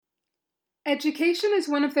Education is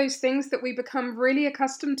one of those things that we become really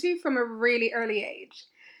accustomed to from a really early age.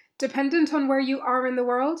 Dependent on where you are in the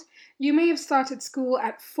world, you may have started school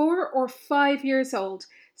at 4 or 5 years old,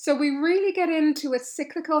 so we really get into a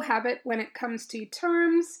cyclical habit when it comes to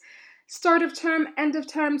terms, start of term, end of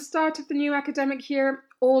term, start of the new academic year,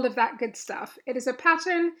 all of that good stuff. It is a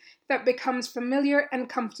pattern that becomes familiar and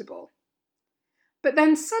comfortable. But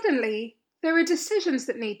then suddenly, there are decisions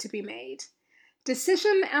that need to be made.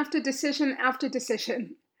 Decision after decision after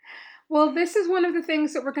decision. Well, this is one of the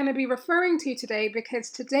things that we're going to be referring to today, because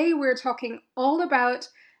today we're talking all about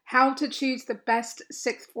how to choose the best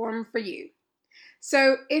sixth form for you.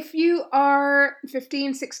 So if you are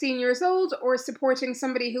 15, 16 years old or supporting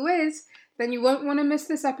somebody who is, then you won't want to miss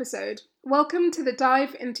this episode. Welcome to the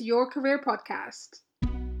Dive Into Your Career podcast.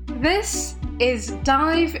 This is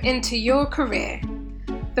Dive Into Your Career,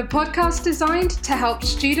 the podcast designed to help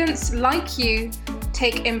students like you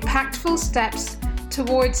take impactful steps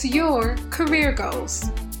towards your career goals.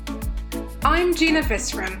 I'm Gina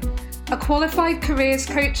Visram, a qualified careers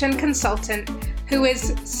coach and consultant who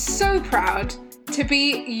is so proud to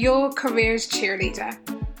be your careers cheerleader.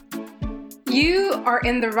 You are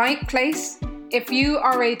in the right place if you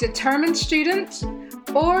are a determined student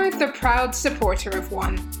or the proud supporter of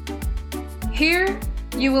one. Here,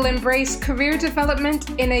 you will embrace career development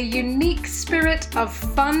in a unique spirit of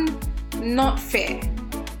fun, not fear.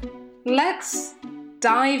 Let's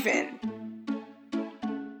dive in.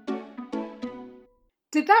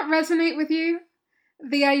 Did that resonate with you?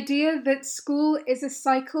 The idea that school is a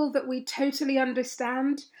cycle that we totally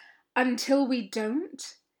understand until we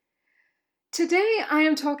don't? Today I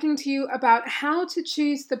am talking to you about how to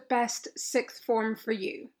choose the best sixth form for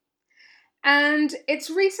you. And it's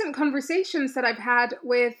recent conversations that I've had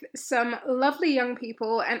with some lovely young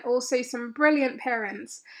people and also some brilliant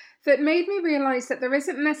parents that made me realize that there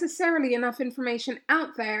isn't necessarily enough information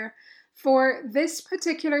out there for this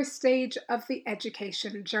particular stage of the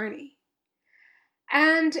education journey.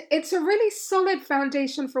 And it's a really solid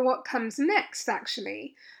foundation for what comes next,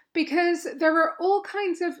 actually, because there are all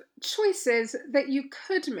kinds of choices that you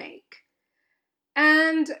could make.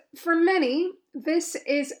 And for many, this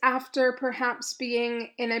is after perhaps being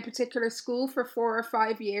in a particular school for 4 or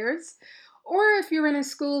 5 years, or if you're in a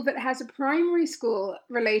school that has a primary school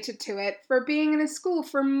related to it, for being in a school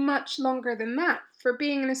for much longer than that, for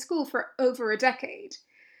being in a school for over a decade.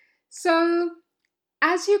 So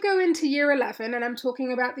as you go into year 11, and I'm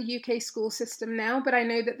talking about the UK school system now, but I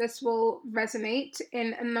know that this will resonate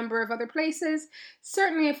in a number of other places,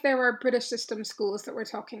 certainly if there are British system schools that we're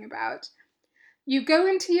talking about. You go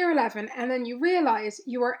into year 11 and then you realize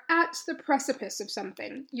you are at the precipice of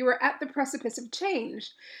something. You are at the precipice of change.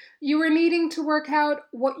 You are needing to work out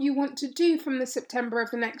what you want to do from the September of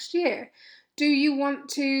the next year. Do you want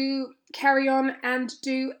to carry on and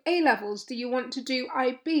do A-levels? Do you want to do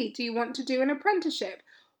IB? Do you want to do an apprenticeship?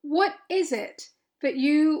 What is it that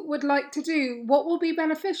you would like to do? What will be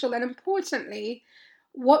beneficial? And importantly,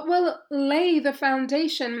 what will lay the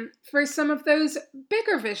foundation for some of those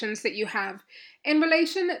bigger visions that you have in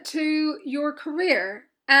relation to your career?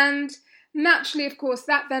 And naturally, of course,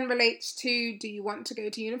 that then relates to, do you want to go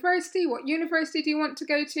to university? What university do you want to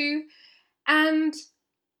go to? And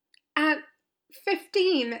at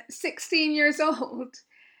 15, 16 years old,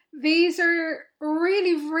 these are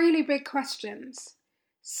really, really big questions.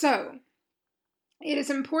 So it is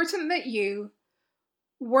important that you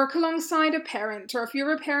work alongside a parent, or if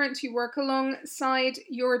you're a parent, you work alongside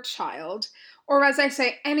your child, or as I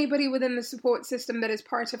say, anybody within the support system that is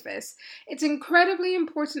part of this. It's incredibly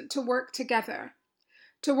important to work together,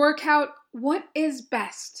 to work out what is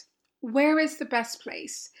best. Where is the best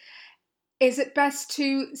place? Is it best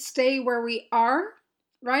to stay where we are,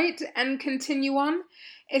 right, and continue on?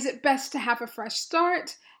 Is it best to have a fresh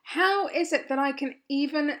start? How is it that I can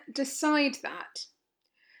even decide that?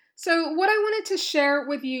 So what I wanted to share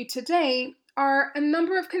with you today are a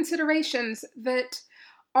number of considerations that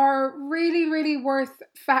are really, really worth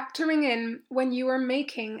factoring in when you are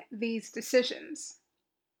making these decisions.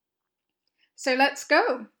 So let's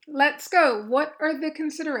go. Let's go. What are the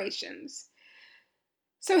considerations?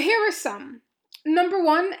 So here are some. Number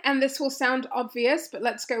one, and this will sound obvious, but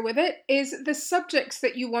let's go with it, is the subjects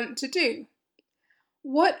that you want to do.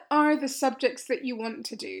 What are the subjects that you want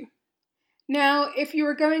to do? Now, if you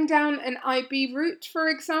are going down an IB route, for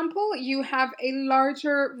example, you have a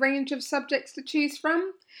larger range of subjects to choose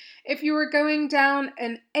from. If you are going down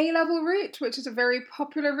an A-level route, which is a very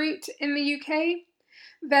popular route in the UK,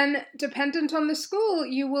 then dependent on the school,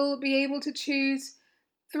 you will be able to choose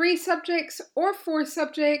 3 subjects or 4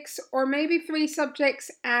 subjects, or maybe 3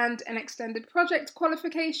 subjects and an extended project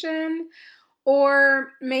qualification,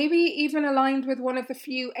 or maybe even aligned with one of the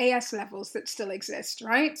few AS levels that still exist,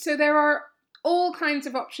 right? So there are all kinds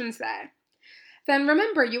of options there. Then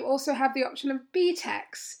remember, you also have the option of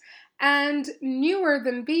BTECs. And newer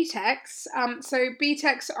than BTECs, so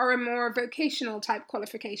BTECs are a more vocational type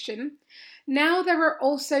qualification. Now there are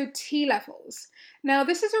also T-levels. Now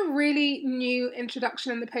this is a really new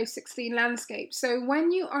introduction in the post-16 landscape. So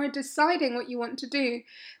when you are deciding what you want to do,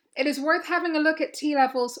 it is worth having a look at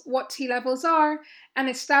T-levels, what T-levels are, and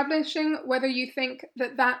establishing whether you think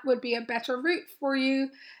that that would be a better route for you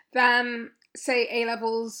than, say,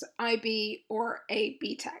 A-levels, IB, or a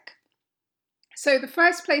BTEC. So the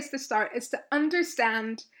first place to start is to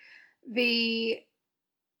understand the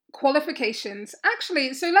qualifications.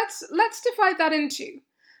 Actually, so let's divide that in two.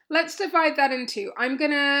 I'm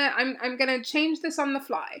gonna change this on the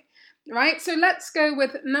fly, right? So let's go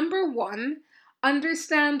with number one.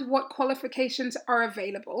 Understand what qualifications are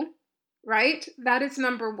available, right? That is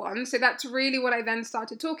number one. So that's really what I then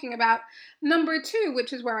started talking about. Number two,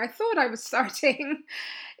 which is where I thought I was starting,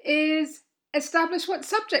 is establish what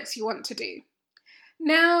subjects you want to do.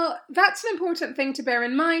 Now, that's an important thing to bear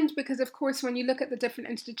in mind because, of course, when you look at the different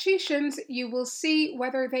institutions, you will see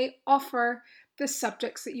whether they offer the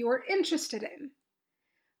subjects that you are interested in,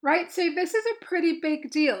 right? So this is a pretty big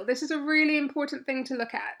deal. This is a really important thing to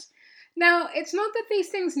look at. Now, it's not that these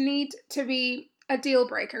things need to be a deal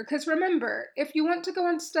breaker, because remember, if you want to go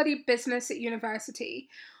on to study business at university,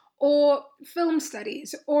 or film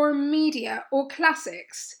studies, or media, or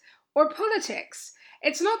classics, or politics,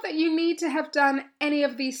 it's not that you need to have done any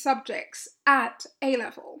of these subjects at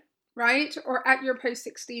A-level, right? Or at your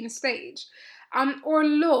post-16 stage. Or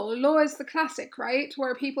law. Law is the classic, right?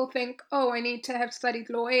 Where people think, oh, I need to have studied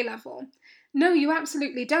law A-level. No, you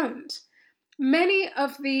absolutely don't. Many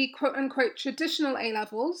of the quote-unquote traditional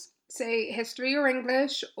A-levels, say history or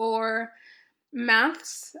English or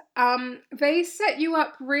maths, they set you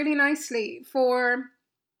up really nicely for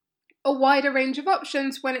a wider range of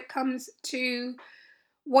options when it comes to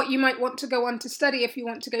what you might want to go on to study if you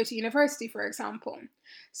want to go to university, for example.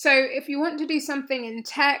 So if you want to do something in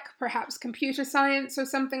tech, perhaps computer science or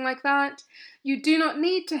something like that, you do not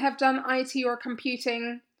need to have done IT or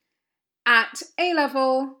computing at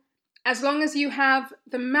A-level. As long as you have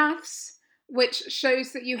the maths, which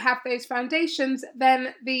shows that you have those foundations,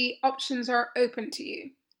 then the options are open to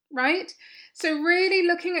you, right? So really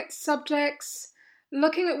looking at subjects,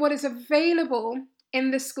 looking at what is available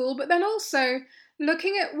in the school, but then also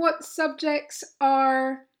looking at what subjects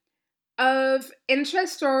are of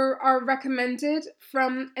interest or are recommended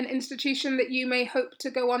from an institution that you may hope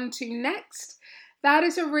to go on to next. That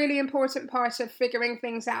is a really important part of figuring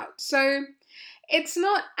things out. So it's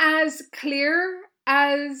not as clear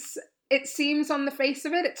as it seems on the face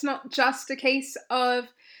of it. It's not just a case of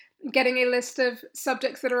getting a list of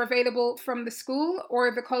subjects that are available from the school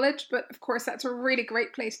or the college, but of course that's a really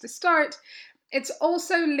great place to start. It's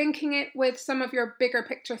also linking it with some of your bigger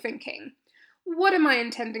picture thinking. What am I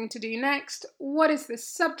intending to do next? What is the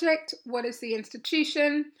subject? What is the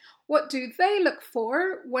institution? What do they look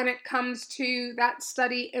for when it comes to that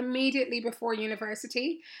study immediately before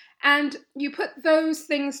university? And you put those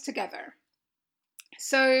things together.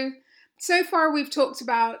 So far we've talked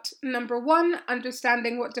about number one,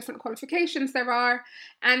 understanding what different qualifications there are,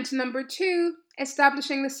 and number two,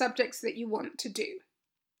 establishing the subjects that you want to do.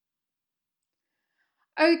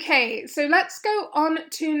 Okay, so let's go on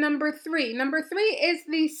to number three. Number three is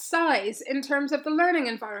the size in terms of the learning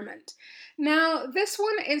environment. Now, this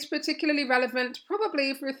one is particularly relevant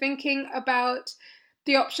probably if we're thinking about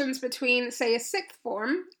the options between, say, a sixth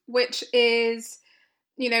form, which is,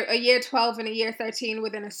 a year 12 and a year 13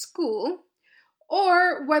 within a school,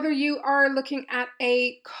 or whether you are looking at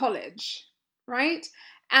a college, right?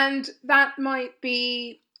 And that might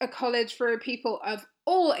be a college for people of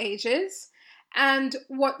all ages, and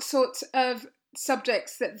what sorts of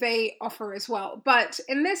subjects that they offer as well. But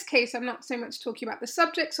in this case, I'm not so much talking about the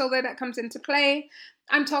subjects, although that comes into play.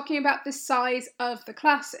 I'm talking about the size of the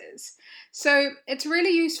classes. So it's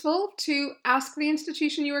really useful to ask the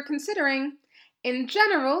institution you are considering, in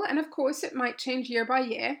general, and of course it might change year by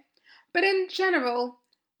year, but in general,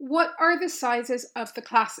 what are the sizes of the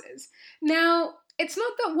classes? Now, it's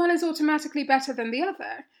not that one is automatically better than the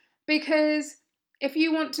other, because if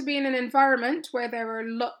you want to be in an environment where there are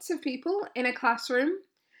lots of people in a classroom,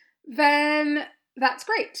 then that's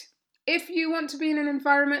great. If you want to be in an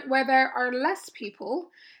environment where there are less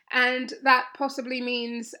people, and that possibly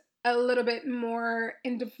means a little bit more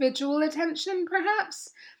individual attention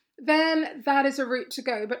perhaps, then that is a route to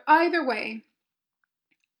go. But either way,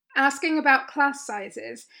 Asking about class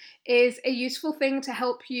sizes is a useful thing to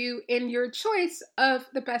help you in your choice of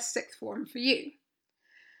the best sixth form for you.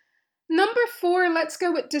 Number 4, let's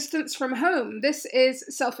go with distance from home. This is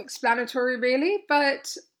self-explanatory really,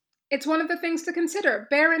 but it's one of the things to consider.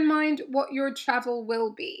 Bear in mind what your travel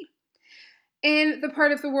will be. In the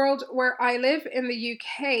part of the world where I live, in the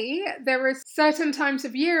UK, there are certain times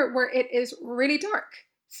of year where it is really dark.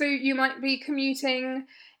 So you might be commuting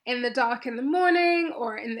in the dark in the morning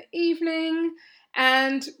or in the evening,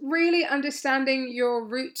 and really understanding your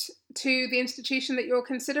route to the institution that you're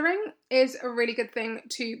considering is a really good thing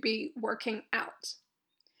to be working out.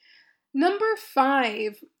 Number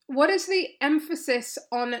 5, what is the emphasis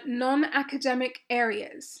on non-academic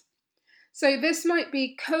areas? So this might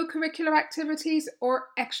be co-curricular activities or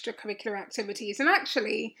extracurricular activities. And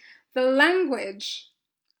actually, the language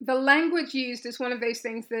used is one of those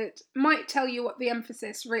things that might tell you what the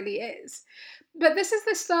emphasis really is. But this is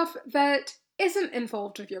the stuff that isn't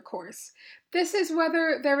involved with your course. This is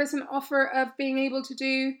whether there is an offer of being able to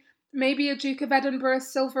do maybe a Duke of Edinburgh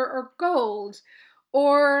silver or gold,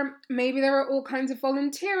 or maybe there are all kinds of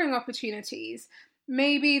volunteering opportunities.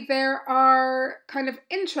 Maybe there are kind of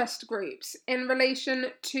interest groups in relation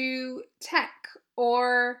to tech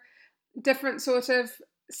or different sort of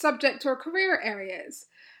subject or career areas.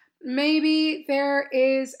 Maybe there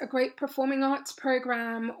is a great performing arts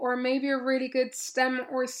program, or maybe a really good STEM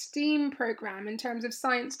or STEAM program in terms of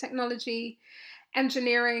science, technology,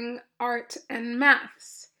 engineering, art, and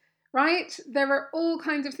maths, right? There are all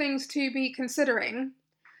kinds of things to be considering.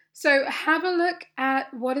 So have a look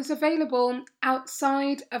at what is available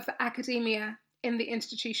outside of the academia in the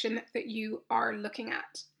institution that you are looking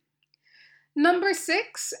at. Number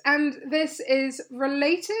 6, and this is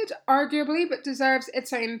related, arguably, but deserves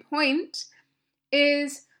its own point,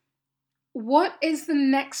 is what is the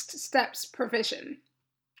next steps provision?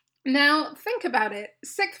 Now, think about it.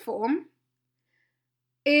 Sixth form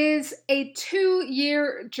is a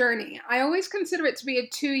 2-year journey. I always consider it to be a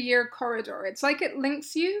 2-year corridor. It's like it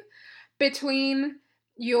links you between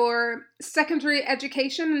your secondary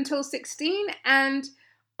education until 16 and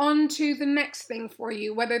on to the next thing for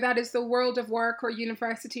you, whether that is the world of work or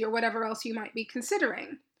university or whatever else you might be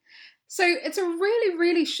considering. So it's a really,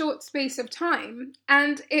 really short space of time,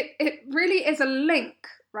 and it really is a link,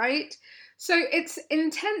 right? So it's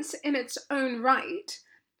intense in its own right,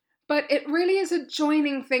 but it really is a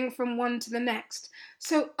joining thing from one to the next.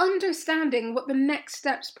 So understanding what the next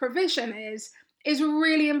steps provision is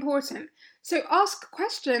really important. So ask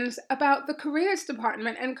questions about the careers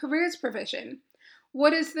department and careers provision.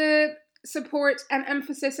 What is the support and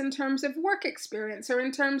emphasis in terms of work experience or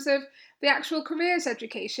in terms of the actual careers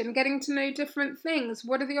education, getting to know different things?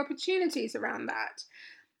 What are the opportunities around that?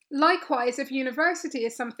 Likewise, if university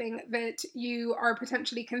is something that you are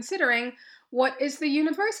potentially considering, what is the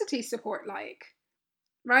university support like,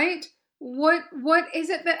 right? What is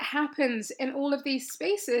it that happens in all of these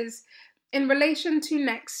spaces in relation to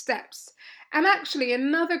next steps? And actually,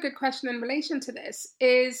 another good question in relation to this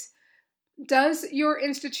is, does your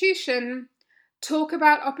institution talk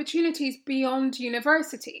about opportunities beyond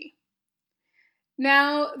university?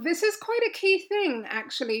 Now, this is quite a key thing,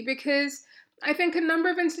 actually, because I think a number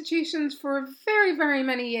of institutions for very, very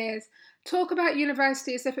many years talk about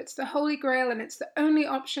university as if it's the holy grail and it's the only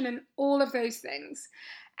option in all of those things.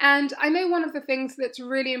 And I know one of the things that's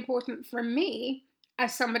really important for me,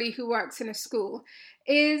 as somebody who works in a school,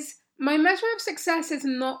 is my measure of success is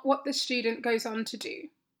not what the student goes on to do.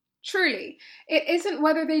 Truly, it isn't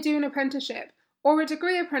whether they do an apprenticeship or a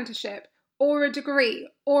degree apprenticeship or a degree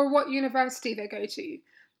or what university they go to.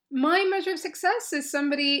 My measure of success as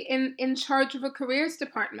somebody in charge of a careers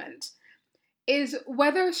department is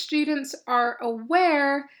whether students are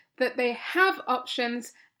aware that they have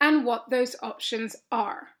options and what those options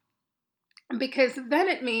are. Because then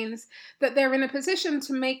it means that they're in a position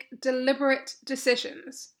to make deliberate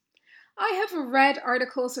decisions. I have read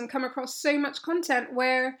articles and come across so much content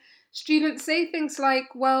where students say things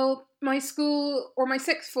like, well, my school or my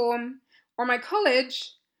sixth form or my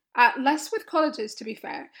college, less with colleges to be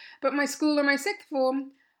fair, but my school or my sixth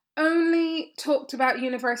form only talked about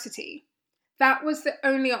university. That was the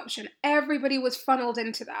only option. Everybody was funneled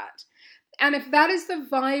into that. And if that is the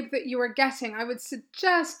vibe that you are getting, I would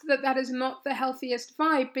suggest that that is not the healthiest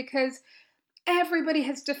vibe, because everybody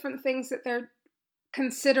has different things that they're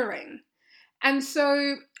considering. And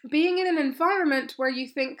so being in an environment where you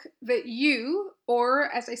think that you, or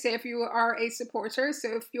as I say, if you are a supporter,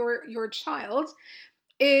 so if your child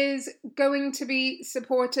is going to be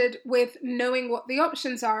supported with knowing what the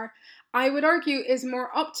options are, I would argue is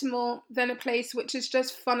more optimal than a place which is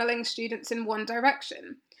just funneling students in one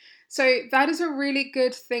direction. So that is a really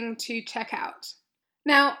good thing to check out.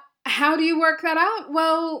 Now, how do you work that out?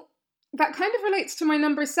 Well, that kind of relates to my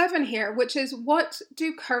number 7 here, which is, what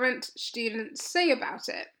do current students say about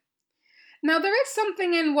it? Now, there is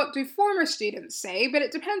something in what do former students say, but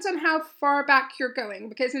it depends on how far back you're going,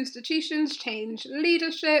 because institutions change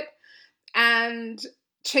leadership and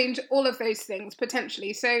change all of those things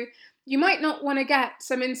potentially. So you might not want to get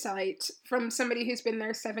some insight from somebody who's been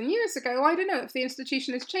there 7 years ago. I don't know if the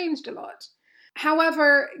institution has changed a lot.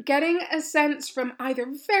 However, getting a sense from either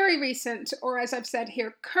very recent or, as I've said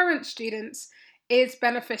here, current students is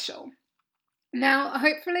beneficial. Now,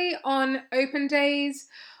 hopefully on open days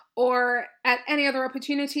or at any other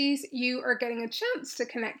opportunities, you are getting a chance to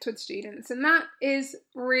connect with students, and that is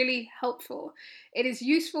really helpful. It is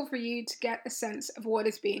useful for you to get a sense of what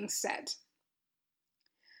is being said.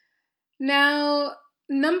 Now,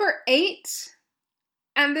 number 8,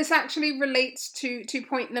 and this actually relates to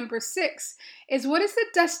point number 6, is, what is the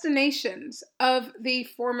destinations of the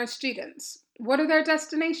former students? What are their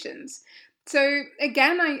destinations? So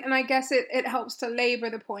again, I guess it helps to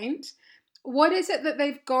labor the point. What is it that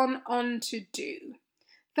they've gone on to do?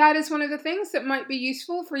 That is one of the things that might be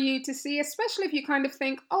useful for you to see, especially if you kind of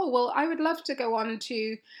think, oh, well, I would love to go on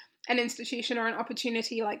to an institution or an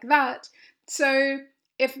opportunity like that. So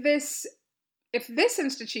if this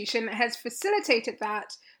institution has facilitated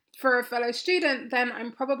that for a fellow student, then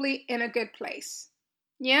I'm probably in a good place.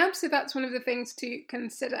 Yeah, so that's one of the things to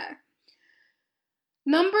consider.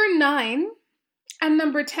 Number 9 and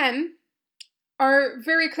number 10 are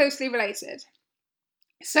very closely related.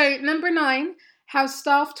 So number 9, how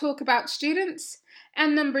staff talk about students,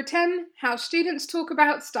 and number 10, how students talk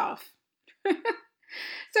about staff.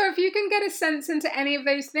 So if you can get a sense into any of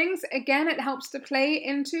those things, again, it helps to play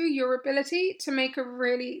into your ability to make a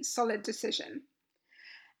really solid decision.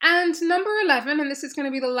 And number 11, and this is going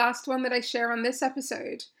to be the last one that I share on this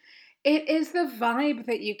episode, it is the vibe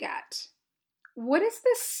that you get. What is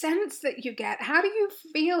the sense that you get? How do you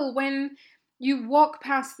feel when you walk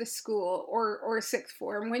past the school or sixth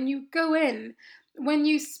form, when you go in, when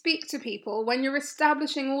you speak to people, when you're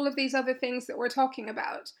establishing all of these other things that we're talking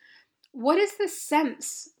about? What is the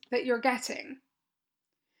sense that you're getting?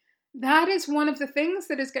 That is one of the things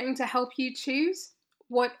that is going to help you choose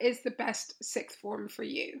what is the best sixth form for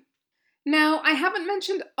you. Now, I haven't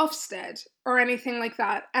mentioned Ofsted or anything like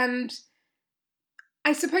that, and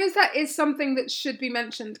I suppose that is something that should be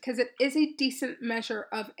mentioned because it is a decent measure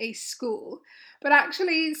of a school. But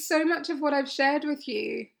actually, so much of what I've shared with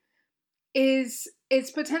you is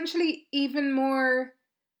potentially even more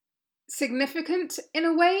significant in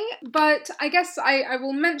a way, but I guess I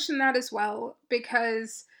will mention that as well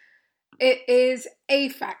because it is a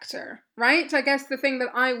factor, right? I guess the thing that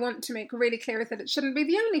I want to make really clear is that it shouldn't be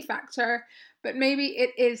the only factor, but maybe it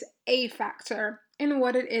is a factor in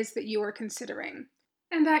what it is that you are considering.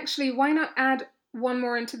 And actually, why not add one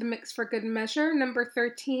more into the mix for good measure, number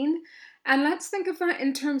 13, and let's think of that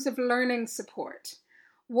in terms of learning support.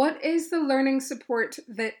 What is the learning support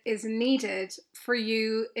that is needed for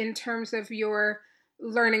you in terms of your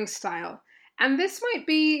learning style? And this might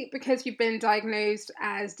be because you've been diagnosed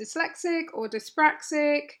as dyslexic or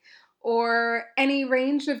dyspraxic or any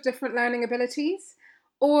range of different learning abilities,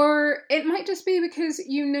 or it might just be because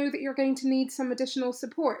you know that you're going to need some additional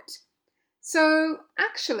support. So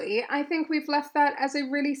actually, I think we've left that as a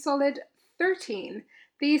really solid 13.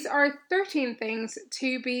 These are 13 things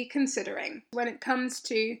to be considering when it comes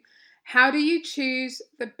to how do you choose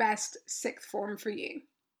the best sixth form for you.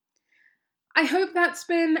 I hope that's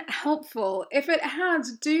been helpful. If it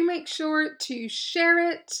has, do make sure to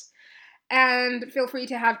share it and feel free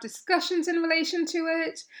to have discussions in relation to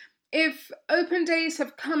it. If open days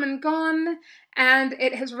have come and gone and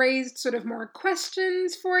it has raised sort of more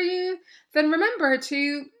questions for you, then remember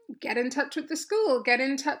to get in touch with the school, get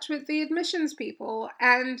in touch with the admissions people,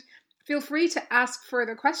 and feel free to ask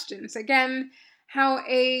further questions. Again, how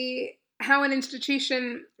an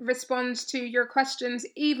institution responds to your questions,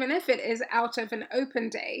 even if it is out of an open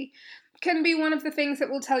day, can be one of the things that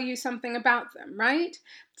will tell you something about them, right?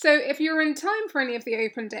 So if you're in time for any of the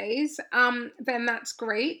open days, then that's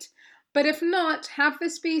great. But if not, have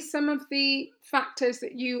this be some of the factors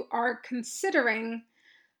that you are considering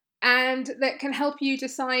and that can help you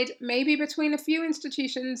decide maybe between a few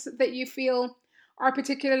institutions that you feel are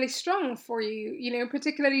particularly strong for you,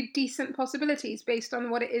 particularly decent possibilities based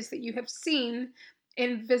on what it is that you have seen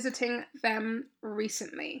in visiting them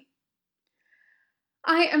recently.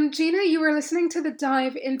 I am Gina. You are listening to the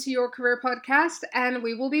Dive Into Your Career podcast, and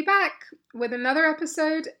we will be back with another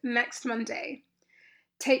episode next Monday.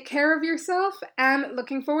 Take care of yourself and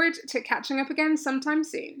looking forward to catching up again sometime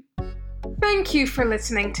soon. Thank you for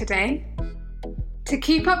listening today. To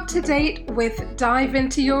keep up to date with Dive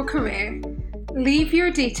Into Your Career, leave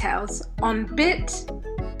your details on bit.ly/dive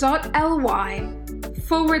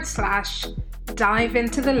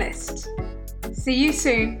into the list. See you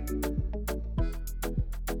soon.